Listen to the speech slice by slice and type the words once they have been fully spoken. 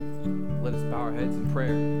Let us bow our heads in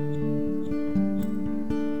prayer.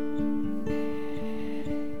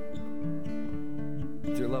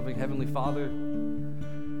 Dear loving Heavenly Father,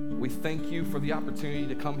 we thank you for the opportunity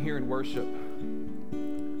to come here and worship.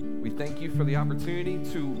 We thank you for the opportunity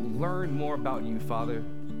to learn more about you, Father.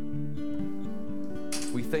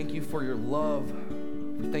 We thank you for your love.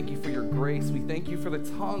 We thank you for your grace. We thank you for the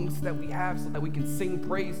tongues that we have so that we can sing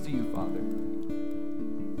praise to you, Father.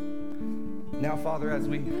 Now, Father, as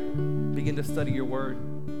we begin to study your word,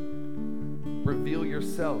 reveal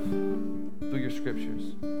yourself through your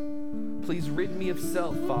scriptures. Please rid me of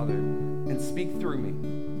self, Father, and speak through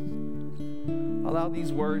me. Allow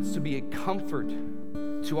these words to be a comfort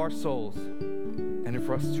to our souls and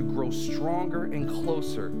for us to grow stronger and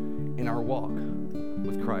closer in our walk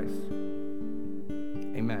with Christ.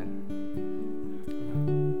 Amen.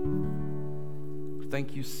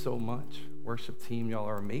 Thank you so much, worship team. Y'all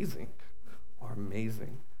are amazing.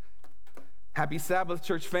 Amazing. Happy Sabbath,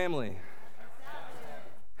 church family.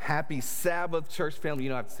 Happy Sabbath, church family. You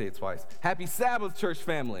don't have to say it twice. Happy Sabbath, church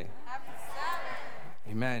family. Happy Sabbath.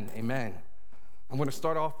 Amen, amen. I'm going to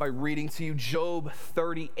start off by reading to you Job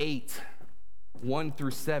 38, 1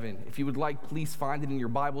 through 7. If you would like, please find it in your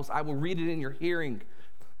Bibles. I will read it in your hearing,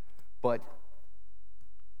 but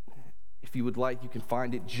if you would like, you can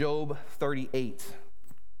find it. Job 38.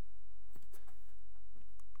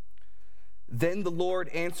 Then the Lord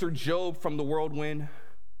answered Job from the whirlwind,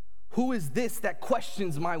 "Who is this that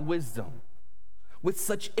questions my wisdom with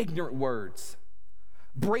such ignorant words?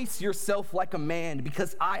 Brace yourself like a man,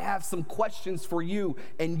 because I have some questions for you,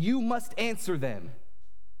 and you must answer them.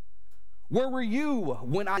 Where were you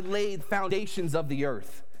when I laid foundations of the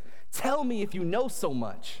earth? Tell me if you know so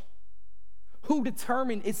much. Who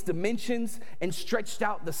determined its dimensions and stretched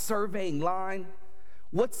out the surveying line?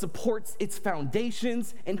 What supports its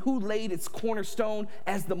foundations, and who laid its cornerstone,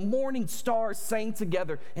 as the morning stars sang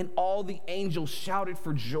together and all the angels shouted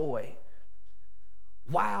for joy?"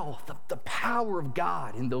 Wow, the power of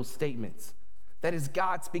God in those statements. That is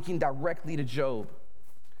God speaking directly to Job.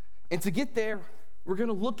 And to get there, we're going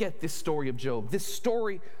to look at this story of Job, this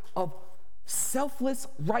story of selfless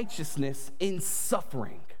righteousness in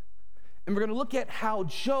suffering. And we're going to look at how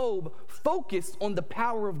Job focused on the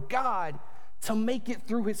power of God to make it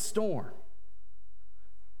through his storm.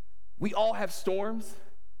 We all have storms,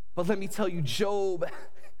 but let me tell you, Job,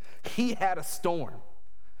 he had a storm.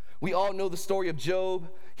 We all know the story of Job.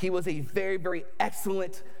 He was a very, very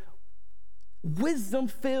excellent,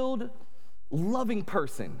 wisdom-filled, loving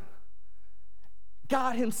person.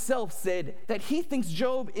 God himself said that he thinks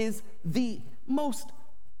Job is the most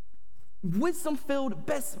wisdom-filled,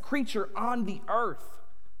 best creature on the earth.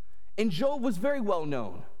 And Job was very well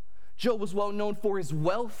known. Job was well known for his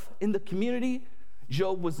wealth in the community.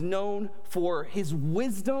 Job was known for his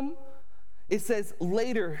wisdom. It says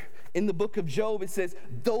later in the book of Job, it says,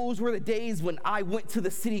 "Those were the days when I went to the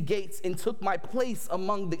city gates and took my place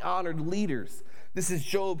among the honored leaders." This is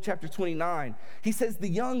Job chapter 29. He says, "The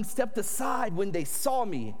young stepped aside when they saw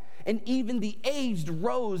me, and even the aged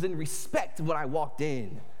rose in respect when I walked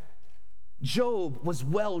in." Job was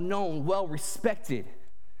well known, well respected.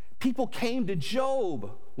 People came to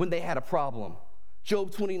Job when they had a problem.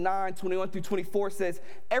 Job 29, 21 through 24 says,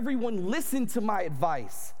 "Everyone listened to my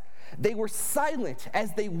advice. They were silent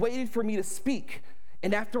as they waited for me to speak.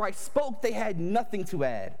 And after I spoke, they had nothing to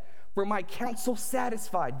add, for my counsel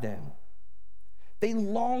satisfied them. They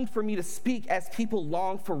longed for me to speak as people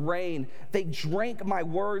long for rain. They drank my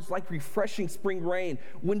words like refreshing spring rain.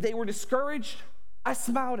 When they were discouraged, I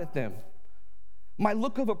smiled at them. My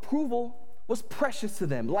look of approval was precious to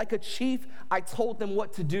them. Like a chief, I told them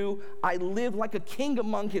what to do. I lived like a king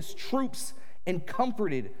among his troops and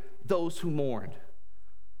comforted those who mourned."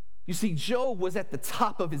 You see, Job was at the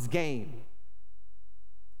top of his game.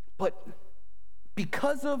 But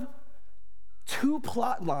because of two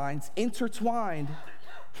plot lines intertwined,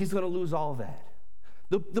 he's going to lose all of that.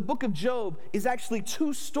 The book of Job is actually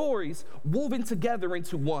two stories woven together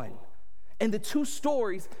into one. And the two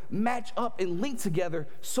stories match up and link together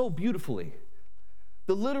so beautifully.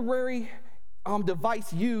 The literary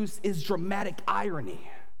device used is dramatic irony.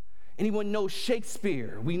 Anyone knows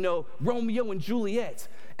Shakespeare? We know Romeo and Juliet.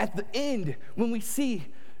 At the end, when we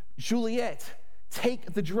see Juliet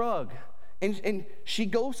take the drug, and she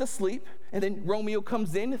goes to sleep, and then Romeo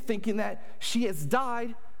comes in thinking that she has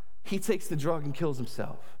died, he takes the drug and kills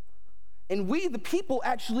himself. And we, the people,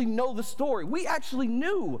 actually know the story. We actually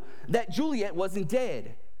knew that Juliet wasn't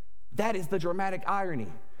dead. That is the dramatic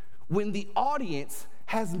irony. When the audience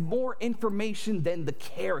has more information than the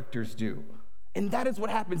characters do. And that is what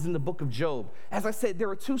happens in the book of Job. As I said, there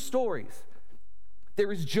are two stories.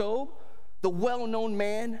 There is Job, the well-known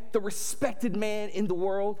man, the respected man in the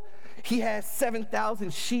world. He has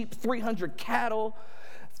 7,000 sheep, 300 cattle,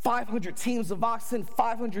 500 teams of oxen,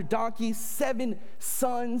 500 donkeys, 7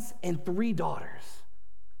 sons, and 3 daughters.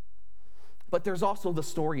 But there's also the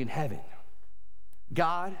story in heaven.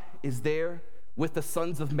 God is there with the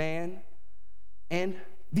sons of man, and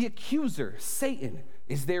the accuser, Satan,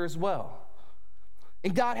 is there as well.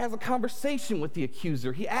 And God has a conversation with the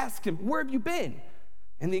accuser. He asks him, "Where have you been?"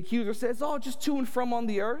 And the accuser says, "Oh, just to and from on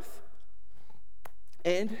the earth."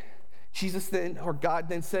 And Jesus then, or God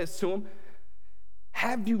then says to him,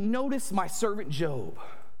 "Have you noticed my servant Job?"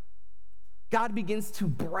 God begins to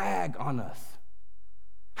brag on us.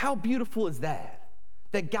 How beautiful is that?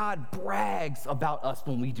 That God brags about us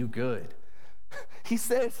when we do good. He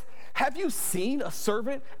says, "Have you seen a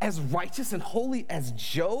servant as righteous and holy as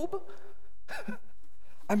Job?"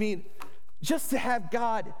 I mean, just to have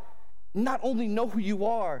God not only know who you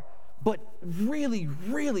are, but really,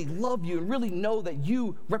 really love you and really know that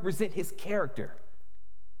you represent his character.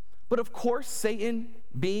 But of course, Satan,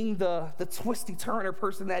 being the twisty-turner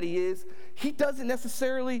person that he is, he doesn't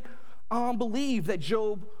necessarily believe that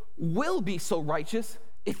Job will be so righteous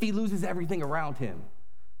if he loses everything around him.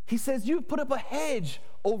 He says, "You've put up a hedge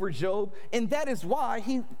over Job, and that is why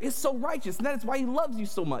he is so righteous, and that is why he loves you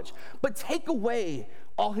so much. But take away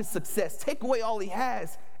all his success, take away all he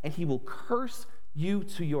has, and he will curse you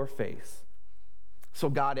to your face." So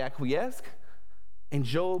God acquiesced, and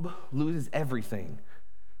Job loses everything.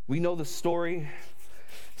 We know the story.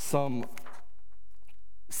 Some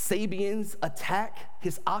Sabians attack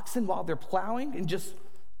his oxen while they're plowing and just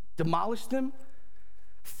demolish them.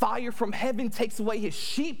 Fire from heaven takes away his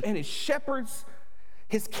sheep and his shepherds.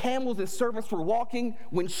 His camels and servants were walking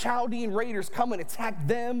when Chaldean raiders come and attack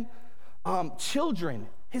them.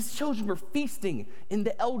 His children were feasting in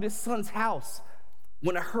the eldest son's house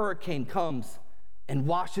when a hurricane comes and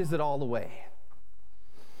washes it all away.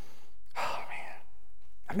 Oh,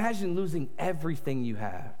 man. Imagine losing everything you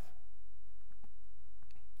have.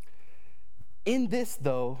 In this,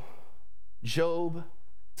 though, Job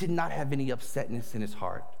did not have any upsetness in his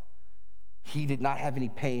heart. He did not have any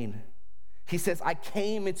pain. He says, I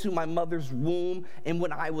came into my mother's womb, and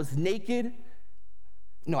when I was naked,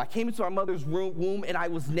 I came into our mother's womb, and I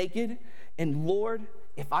was naked, and Lord,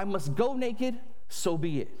 if I must go naked, so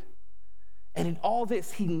be it. And in all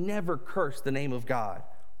this, he never cursed the name of God.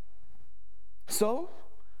 So,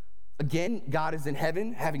 again, God is in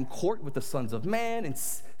heaven having court with the sons of man, and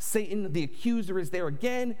Satan, the accuser, is there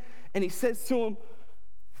again, and he says to him,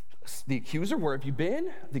 the accuser, where have you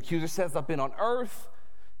been? The accuser says, I've been on earth.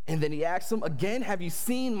 And then he asks him again, have you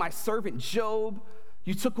seen my servant Job?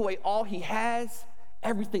 You took away all he has,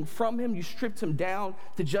 everything from him. You stripped him down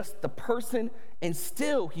to just the person, and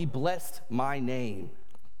still he blessed my name.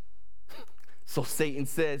 So Satan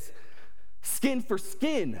says, skin for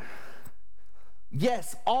skin.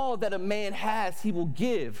 Yes, all that a man has, he will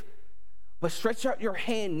give. But stretch out your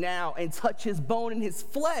hand now and touch his bone and his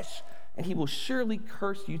flesh, and he will surely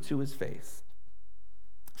curse you to his face.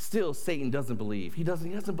 Still, Satan doesn't believe. He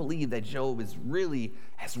doesn't believe that Job is really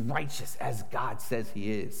as righteous as God says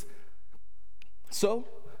he is. So,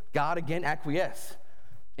 God again acquiesced.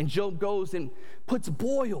 And Job goes and puts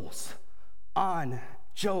boils on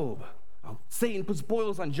Job. Satan puts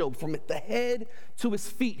boils on Job. From the head to his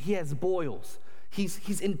feet, he has boils.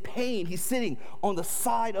 He's in pain. He's sitting on the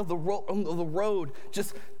side of the road,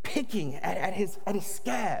 just picking at his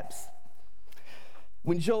scabs.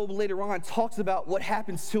 When Job later on talks about what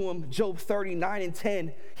happens to him, Job 39 and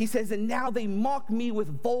 10, he says, and now they mock me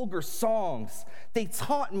with vulgar songs. They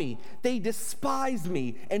taunt me. They despise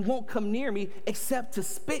me and won't come near me except to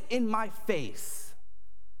spit in my face.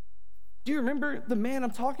 Do you remember the man I'm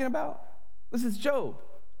talking about? This is Job.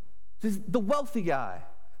 This is the wealthy guy,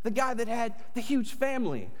 the guy that had the huge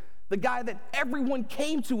family, the guy that everyone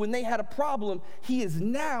came to when they had a problem. He is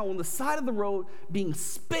now on the side of the road being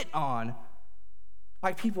spit on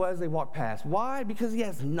by people as they walk past. Why? Because he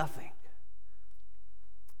has nothing.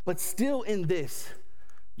 But still in this,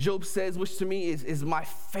 Job says, which to me is my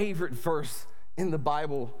favorite verse in the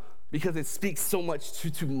Bible because it speaks so much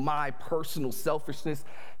to my personal selfishness.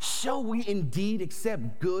 Shall we indeed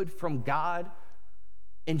accept good from God,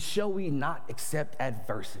 and shall we not accept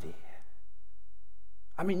adversity?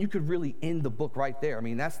 I mean, you could really end the book right there. I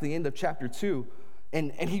mean, that's the end of chapter 2.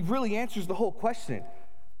 And he really answers the whole question.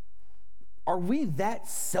 Are we that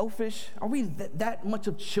selfish? Are we that much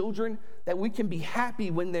of children that we can be happy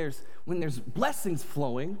when there's blessings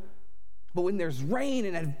flowing, but when there's rain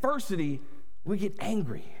and adversity, we get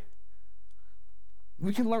angry?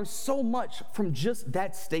 We can learn so much from just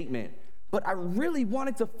that statement, but I really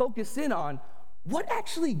wanted to focus in on what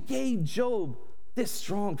actually gave Job this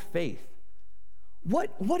strong faith.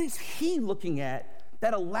 What is he looking at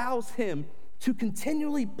that allows him to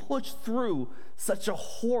continually push through such a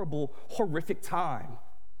horrible, horrific time?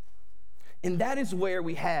 And that is where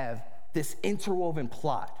we have this interwoven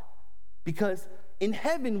plot. Because in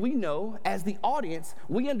heaven, we know, as the audience,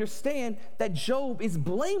 we understand that Job is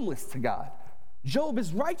blameless to God. Job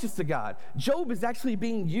is righteous to God. Job is actually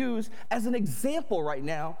being used as an example right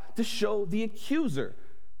now to show the accuser.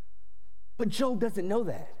 But Job doesn't know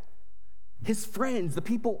that. His friends, the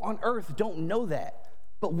people on earth, don't know that.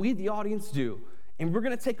 But we, the audience, do. And we're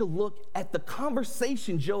going to take a look at the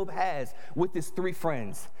conversation Job has with his three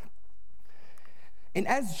friends. And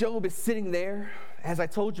as Job is sitting there, as I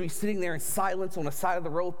told you, he's sitting there in silence on the side of the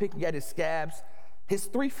road, picking at his scabs. His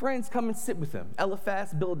three friends come and sit with him,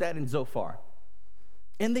 Eliphaz, Bildad, and Zophar.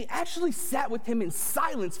 And they actually sat with him in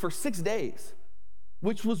silence for 6 days,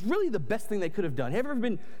 which was really the best thing they could have done. Have you ever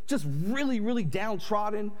been just really, really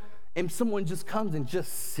downtrodden and someone just comes and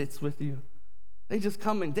just sits with you? They just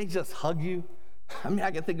come and they just hug you. I mean,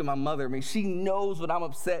 I can think of my mother. I mean, she knows when I'm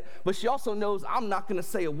upset, but she also knows I'm not going to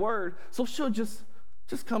say a word, so she'll just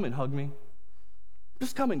come and hug me.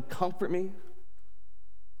 Just come and comfort me.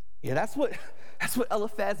 Yeah, that's what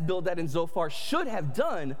Eliphaz, Bildad, and Zophar should have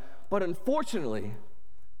done, but unfortunately,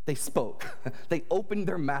 they spoke. They opened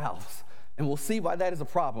their mouths, and we'll see why that is a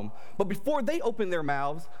problem. But before they open their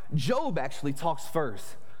mouths, Job actually talks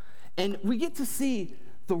first. And we get to see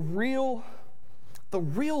the real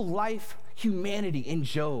life humanity in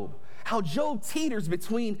Job. How Job teeters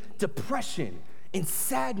between depression and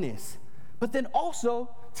sadness, but then also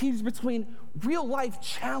teeters between real life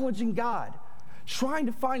challenging God, trying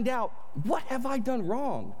to find out, what have I done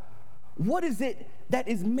wrong? What is it that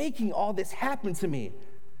is making all this happen to me?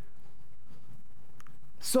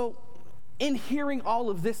 So in hearing all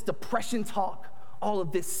of this depression talk, all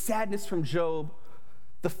of this sadness from Job,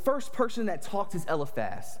 the first person that talks is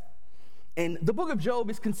Eliphaz. And the book of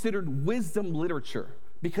Job is considered wisdom literature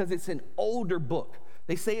because it's an older book.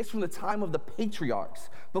 They say it's from the time of the patriarchs,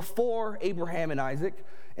 before Abraham and Isaac.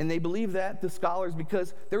 And they believe that, the scholars,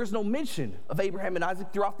 because there is no mention of Abraham and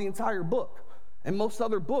Isaac throughout the entire book. And most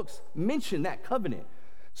other books mention that covenant.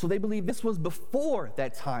 So they believe this was before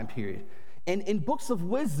that time period. And in books of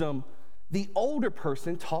wisdom, the older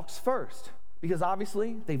person talks first, because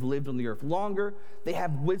obviously they've lived on the earth longer, they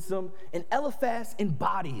have wisdom, and Eliphaz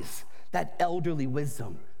embodies that elderly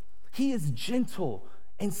wisdom. He is gentle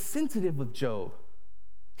and sensitive with Job.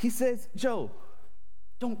 He says, Job,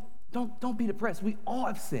 don't be depressed. We all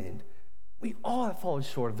have sinned. We all have fallen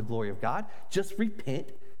short of the glory of God. Just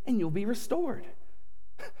repent and you'll be restored.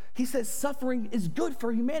 He says suffering is good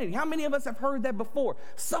for humanity. How many of us have heard that before?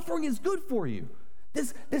 Suffering is good for you.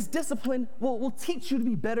 This discipline will teach you to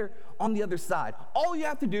be better on the other side. All you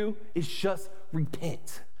have to do is just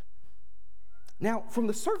repent. Now, from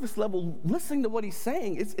the surface level, listening to what he's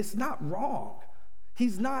saying, it's not wrong.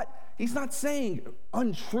 He's not saying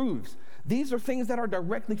untruths. These are things that are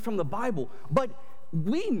directly from the Bible. But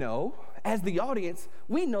we know, as the audience,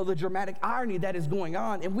 we know the dramatic irony that is going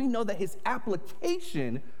on, and we know that his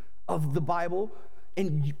application of the Bible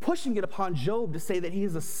and pushing it upon Job to say that he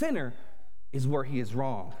is a sinner is where he is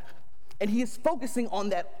wrong. And he is focusing on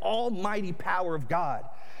that almighty power of God.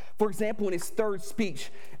 For example, in his third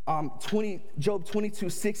speech, Job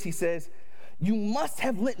 22:6, he says, "You must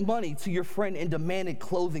have lent money to your friend and demanded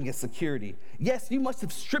clothing as security. Yes, you must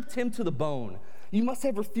have stripped him to the bone. You must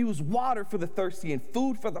have refused water for the thirsty and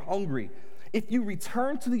food for the hungry. If you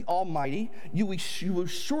return to the Almighty, you will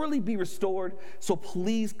surely be restored, so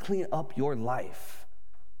please clean up your life."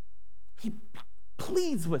 He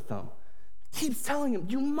pleads with them, keeps telling him,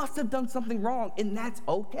 you must have done something wrong, and that's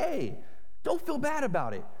okay. Don't feel bad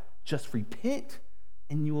about it. Just repent,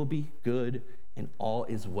 and you will be good, and all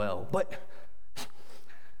is well. But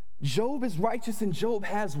Job is righteous, and Job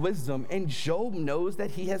has wisdom, and Job knows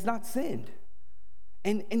that he has not sinned.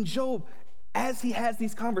 And Job, as he has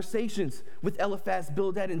these conversations with Eliphaz,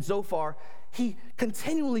 Bildad, and Zophar, he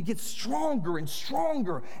continually gets stronger and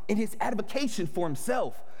stronger in his advocation for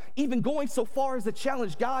himself, even going so far as to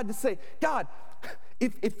challenge God to say, God,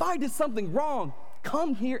 if I did something wrong,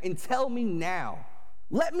 come here and tell me now.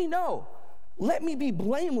 Let me know. Let me be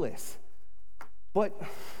blameless. But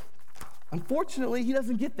unfortunately, he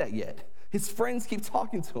doesn't get that yet. His friends keep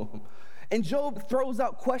talking to him. And Job throws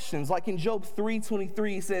out questions, like in Job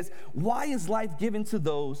 3:23, he says, why is life given to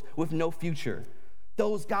those with no future?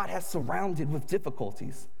 Those God has surrounded with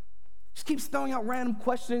difficulties. Just keeps throwing out random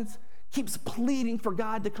questions, keeps pleading for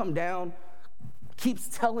God to come down, keeps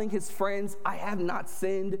telling his friends, I have not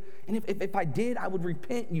sinned. And if I did, I would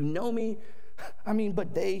repent. You know me. I mean,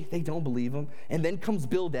 but they don't believe him. And then comes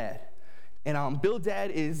Bildad. And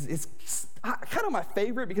Bildad is kind of my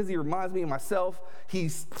favorite because he reminds me of myself.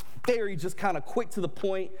 He's very just kind of quick to the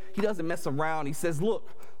point. He doesn't mess around. He says, look,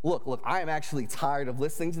 I am actually tired of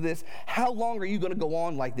listening to this. How long are you going to go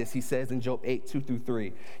on like this? He says in Job 8,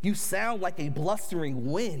 2-3. You sound like a blustering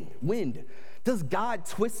wind. Does God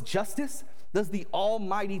twist justice? Does the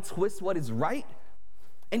Almighty twist what is right?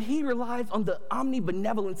 And he relies on the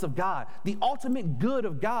omnibenevolence of God, the ultimate good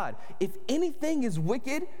of God. If anything is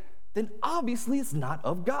wicked, then obviously it's not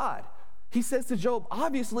of God. He says to Job,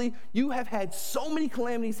 obviously you have had so many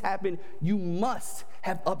calamities happen, you must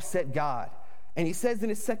have upset God. And he says in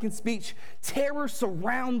his second speech, terror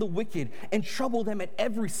surround the wicked and trouble them at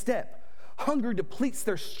every step. Hunger depletes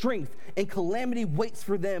their strength and calamity waits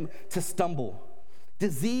for them to stumble.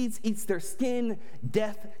 Disease eats their skin,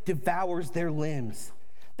 death devours their limbs.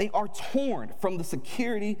 They are torn from the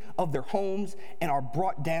security of their homes and are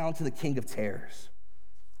brought down to the king of terrors.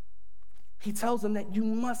 He tells them that you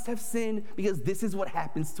must have sinned because this is what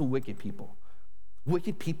happens to wicked people.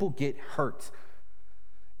 Wicked people get hurt.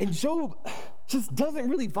 And Job just doesn't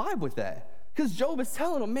really vibe with that because Job is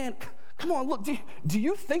telling him, man, come on, look, do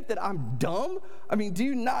you think that I'm dumb? I mean, do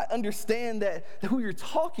you not understand that who you're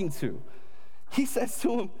talking to? He says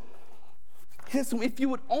to him, if you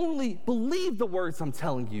would only believe the words I'm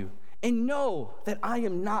telling you and know that I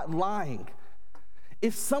am not lying.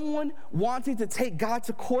 If someone wanted to take God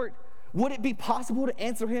to court, would it be possible to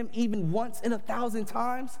answer him even once in 1,000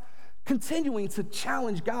 times? Continuing to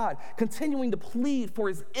challenge God, continuing to plead for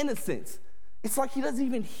his innocence. It's like he doesn't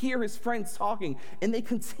even hear his friends talking, and they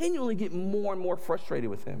continually get more and more frustrated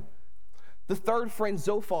with him. The third friend,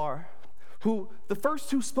 Zophar, who the first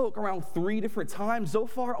two spoke around 3 different times,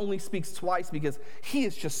 Zophar only speaks twice because he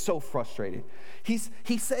is just so frustrated. He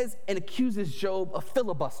says and accuses Job of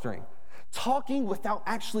filibustering, talking without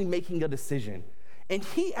actually making a decision. And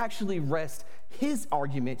he actually rests his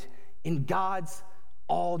argument in God's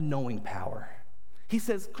all-knowing power. He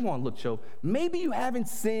says, come on, look, Job, maybe you haven't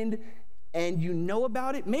sinned and you know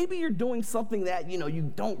about it. Maybe you're doing something that,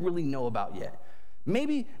 you don't really know about yet.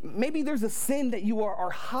 Maybe there's a sin that you are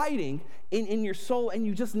hiding in your soul and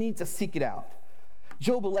you just need to seek it out.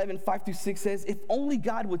 Job 11, 5-6 says, if only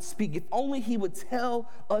God would speak, if only he would tell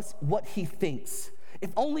us what he thinks.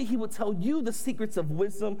 If only he would tell you the secrets of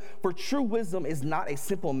wisdom, for true wisdom is not a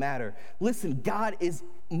simple matter. Listen, God is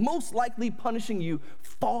most likely punishing you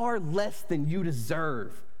far less than you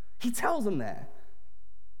deserve. He tells him that.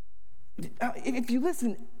 If you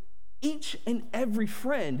listen, each and every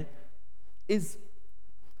friend is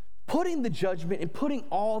putting the judgment and putting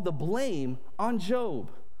all the blame on Job.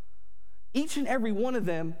 Each and every one of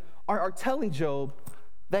them are telling Job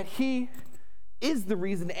that he is the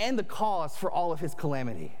reason and the cause for all of his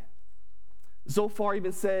calamity. Zophar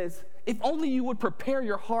even says, if only you would prepare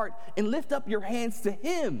your heart and lift up your hands to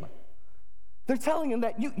him. They're telling him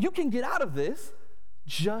that you can get out of this,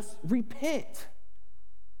 just repent.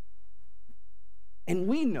 And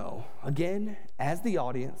we know, again, as the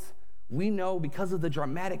audience, we know because of the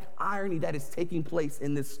dramatic irony that is taking place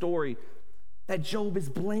in this story, that Job is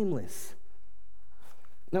blameless.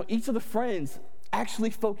 Now, each of the friends actually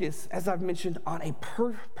focus, as I've mentioned, on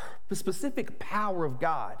a specific power of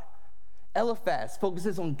God. Eliphaz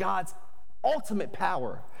focuses on God's ultimate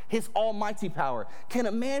power, his almighty power. Can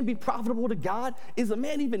a man be profitable to God? Is a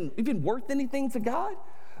man even worth anything to God?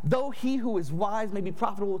 Though he who is wise may be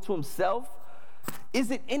profitable to himself,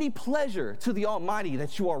 is it any pleasure to the Almighty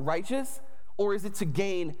that you are righteous? Or is it to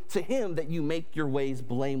gain to him that you make your ways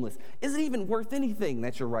blameless? Is it even worth anything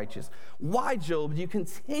that you're righteous? Why, Job, do you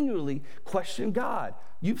continually question God?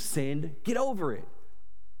 You've sinned, get over it.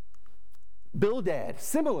 Bildad,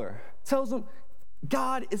 similar, tells him,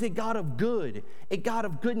 God is a God of good, a God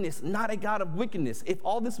of goodness, not a God of wickedness. If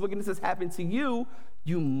all this wickedness has happened to you,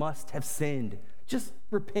 you must have sinned. Just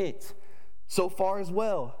repent. Zophar as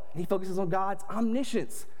well, he focuses on God's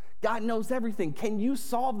omniscience. God knows everything. Can you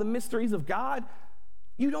solve the mysteries of God?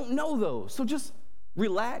 You don't know those. So just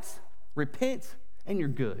relax, repent, and you're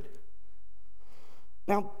good.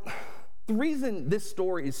 Now, the reason this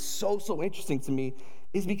story is so interesting to me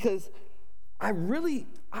is because I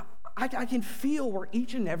can feel where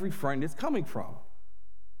each and every friend is coming from.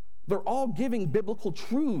 They're all giving biblical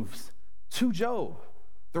truths to Job.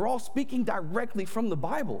 They're all speaking directly from the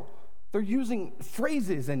Bible. They're using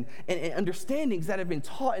phrases and understandings that have been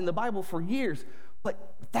taught in the Bible for years,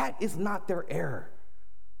 but that is not their error.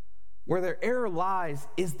 Where their error lies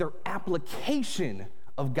is their application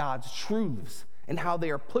of God's truths and how they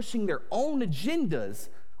are pushing their own agendas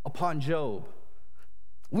upon Job.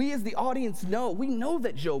 We as the audience we know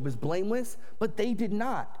that Job is blameless, but they did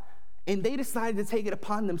not. And they decided to take it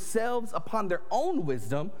upon themselves, upon their own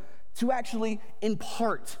wisdom, to actually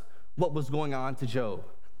impart what was going on to Job.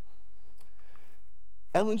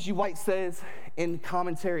 Ellen G. White says in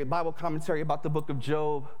Bible commentary about the book of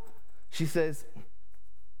Job, she says,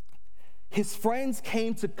 his friends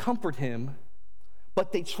came to comfort him,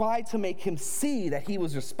 but they tried to make him see that he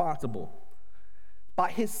was responsible by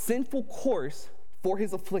his sinful course for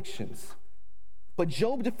his afflictions. But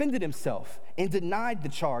Job defended himself and denied the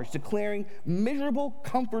charge, declaring, miserable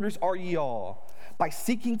comforters are ye all. By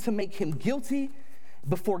seeking to make him guilty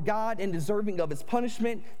before God and deserving of his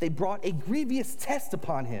punishment, they brought a grievous test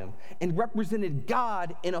upon him and represented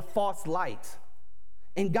God in a false light.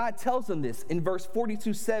 And God tells him this in verse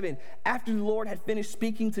 42:7. After the Lord had finished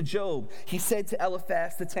speaking to Job, he said to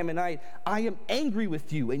Eliphaz the Temanite, I am angry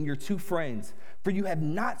with you and your two friends, for you have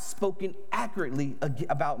not spoken accurately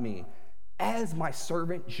about me, as my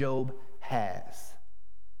servant Job has.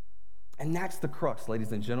 And that's the crux,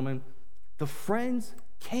 ladies and gentlemen. The friends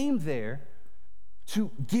came there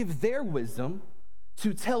to give their wisdom,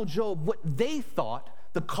 to tell Job what they thought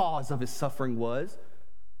the cause of his suffering was,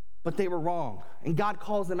 but they were wrong. And God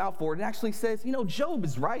calls them out for it and actually says, Job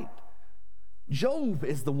is right. Job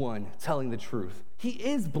is the one telling the truth. He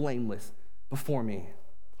is blameless before me.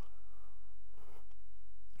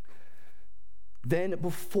 Then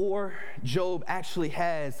before Job actually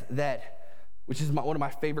has that, which is one of my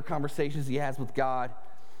favorite conversations he has with God,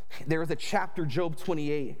 there is a chapter, Job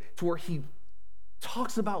 28, to where he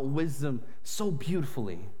talks about wisdom so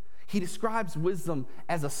beautifully. He describes wisdom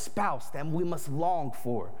as a spouse that we must long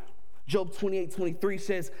for. Job 28:23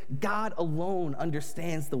 says, God alone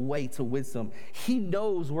understands the way to wisdom. He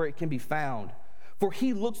knows where it can be found. For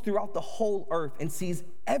he looks throughout the whole earth and sees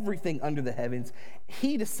everything under the heavens.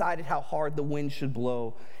 He decided how hard the wind should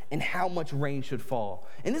blow and how much rain should fall.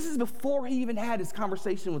 And this is before he even had his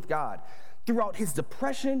conversation with God. Throughout his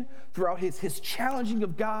depression, throughout his challenging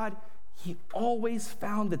of God, he always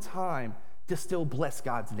found the time to still bless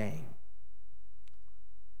God's name.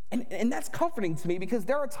 And that's comforting to me, because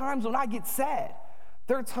there are times when I get sad.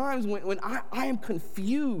 There are times when I am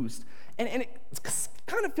confused, and it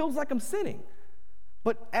kind of feels like I'm sinning.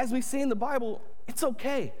 But as we see in the Bible, it's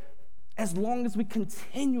okay, as long as we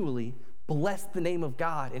continually bless the name of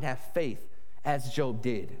God and have faith, as Job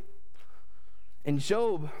did. And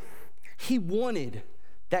Job, he wanted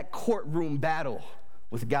that courtroom battle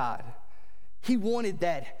with God. He wanted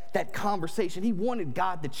that conversation. He wanted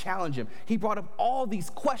God to challenge him. He brought up all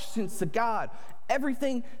these questions to God.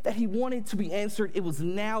 Everything that he wanted to be answered, it was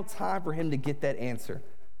now time for him to get that answer.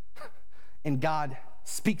 And God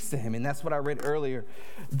speaks to him, and that's what I read earlier.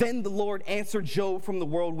 Then the Lord answered Job from the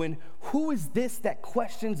whirlwind, who is this that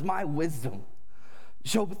questions my wisdom?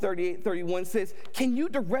 Job 38:31 says, can you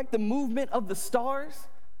direct the movement of the stars?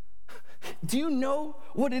 Do you know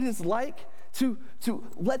what it is like to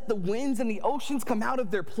let the winds and the oceans come out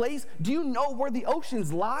of their place? Do you know where the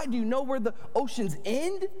oceans lie? Do you know where the oceans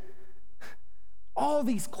end? All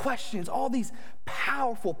these questions, all these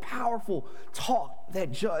powerful talk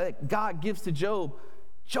that God gives to Job,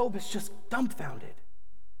 Job is just dumbfounded.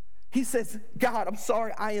 He says, God, I'm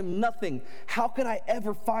sorry, I am nothing. How could I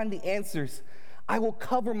ever find the answers? I will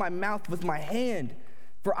cover my mouth with my hand,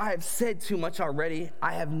 for I have said too much already.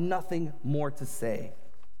 I have nothing more to say.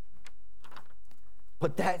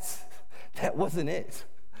 But that wasn't it.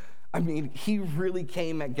 I mean, he really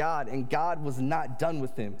came at God, and God was not done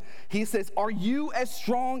with him. He says, are you as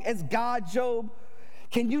strong as God, Job?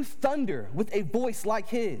 Can you thunder with a voice like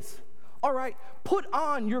his? All right, put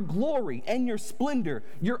on your glory and your splendor,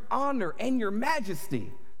 your honor and your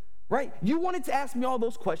majesty, right? You wanted to ask me all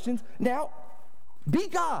those questions. Now, be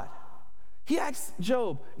God. He asked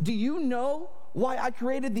Job, do you know why I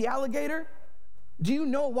created the alligator? Do you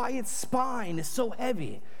know why its spine is so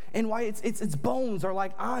heavy and why its bones are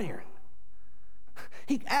like iron?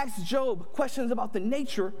 He asked Job questions about the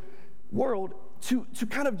nature world to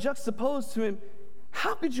kind of juxtapose to him,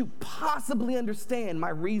 how could you possibly understand my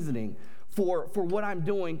reasoning for what I'm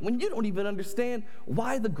doing when you don't even understand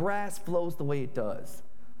why the grass flows the way it does?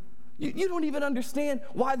 You don't even understand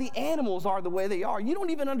why the animals are the way they are. You don't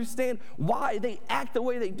even understand why they act the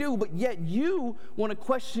way they do, but yet you want to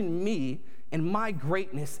question me and my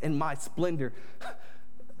greatness and my splendor.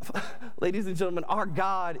 Ladies and gentlemen, our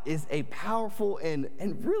God is a powerful and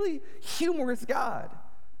really humorous God.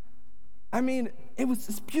 I mean, it was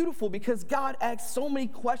just beautiful because God asked so many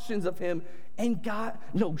questions of him, and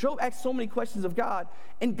Job asked so many questions of God,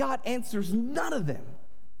 and God answers none of them.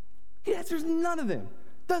 He answers none of them.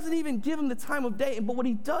 Doesn't even give him the time of day. But what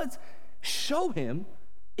he does show him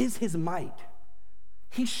is his might.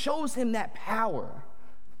 He shows him that power.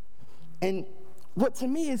 And what to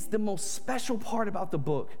me is the most special part about the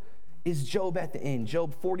book is Job at the end.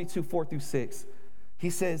 Job 42, 4-6. He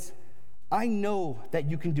says, I know that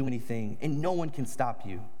you can do anything, and no one can stop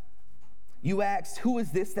you. You asked, who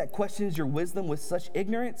is this that questions your wisdom with such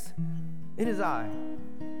ignorance? It is I.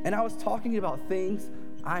 And I was talking about things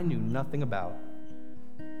I knew nothing about.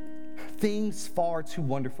 Things far too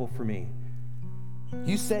wonderful for me.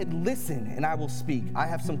 You said, listen, and I will speak. I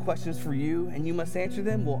have some questions for you, and you must answer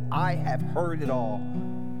them. Well, I have heard it all.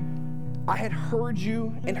 I had heard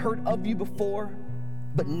you and heard of you before,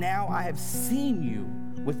 but now I have seen you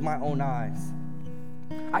with my own eyes.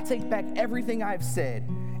 I take back everything I've said,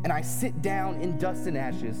 and I sit down in dust and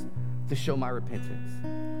ashes to show my repentance.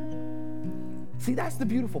 See, that's the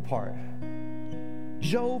beautiful part.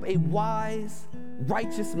 Job, a wise,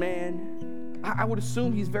 righteous man, I would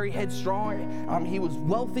assume he's very headstrong. He was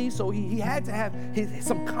wealthy, so he had to have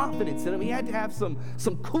some confidence in him. He had to have some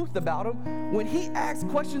couth about him. When he asked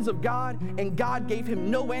questions of God and God gave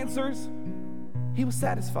him no answers, he was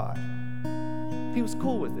satisfied. He was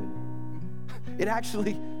cool with it. It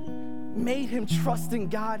actually made him trust in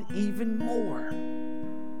God even more.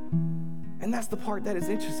 And that's the part that is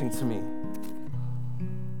interesting to me.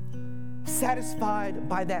 Satisfied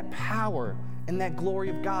by that power and that glory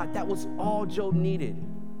of God, that was all Job needed.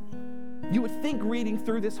 You would think reading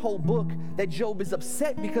through this whole book that Job is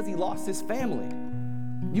upset because he lost his family.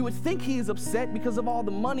 You would think he is upset because of all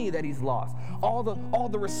the money that he's lost, all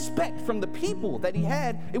the respect from the people that he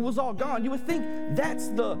had, it was all gone. You would think that's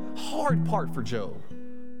the hard part for Job.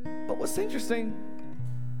 But what's interesting,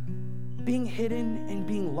 being hidden and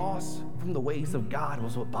being lost from the ways of God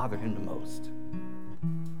was what bothered him the most.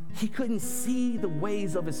 He couldn't see the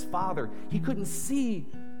ways of his father. He couldn't see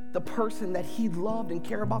the person that he loved and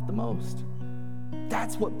cared about the most.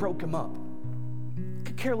 That's what broke him up.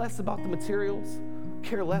 Could care less about the materials,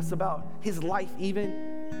 care less about his life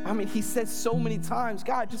even. I mean, he says so many times,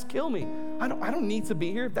 God, just kill me. I don't need to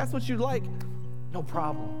be here. If that's what you'd like, no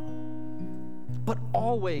problem. But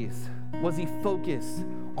always was he focused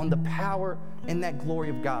on the power and that glory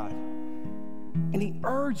of God. And he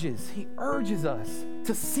urges us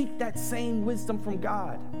to seek that same wisdom from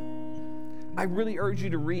God. I really urge you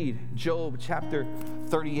to read Job chapter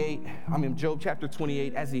 28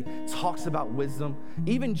 as he talks about wisdom.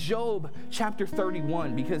 Even Job chapter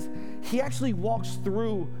 31, because he actually walks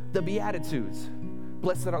through the Beatitudes.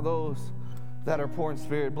 Blessed are those that are poor in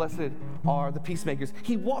spirit. Blessed are the peacemakers.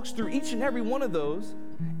 He walks through each and every one of those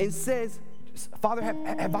and says, Father,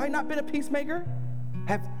 have I not been a peacemaker?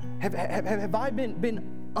 Have I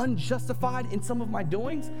been unjustified in some of my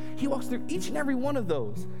doings? He walks through each and every one of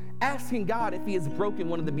those, asking God if he has broken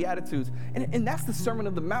one of the Beatitudes. And that's the Sermon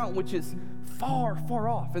on the Mount, which is far, far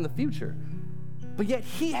off in the future. But yet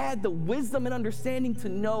he had the wisdom and understanding to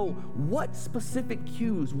know what specific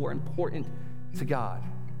cues were important to God.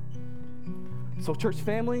 So church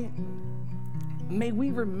family, may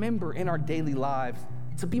we remember in our daily lives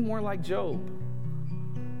to be more like Job.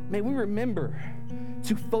 May we remember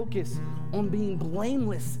to focus on being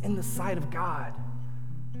blameless in the sight of God.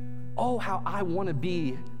 Oh, how I want to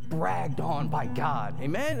be bragged on by God.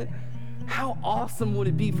 Amen? How awesome would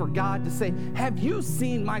it be for God to say, have you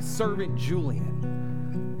seen my servant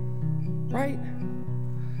Julian? Right?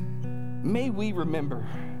 May we remember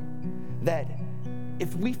that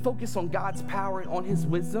if we focus on God's power and on his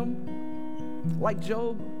wisdom, like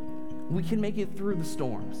Job, we can make it through the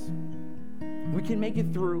storms. We can make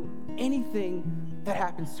it through anything that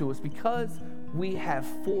happens to us because we have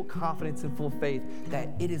full confidence and full faith that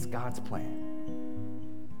it is God's plan.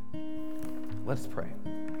 Let us pray.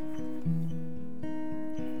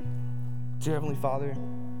 Dear Heavenly Father,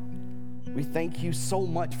 we thank you so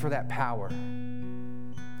much for that power.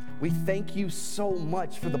 We thank you so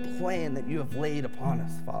much for the plan that you have laid upon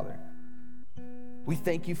us, Father. We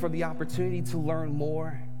thank you for the opportunity to learn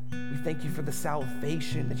more. We thank you for the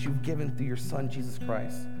salvation that you've given through your Son, Jesus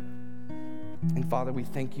Christ. And Father, we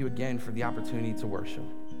thank you again for the opportunity to worship.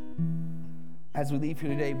 As we leave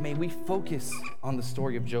here today, may we focus on the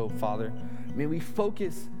story of Job, Father. May we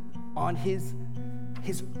focus on his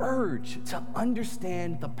urge to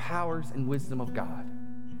understand the powers and wisdom of God.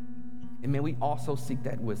 And may we also seek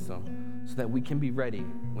that wisdom so that we can be ready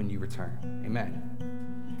when you return. Amen.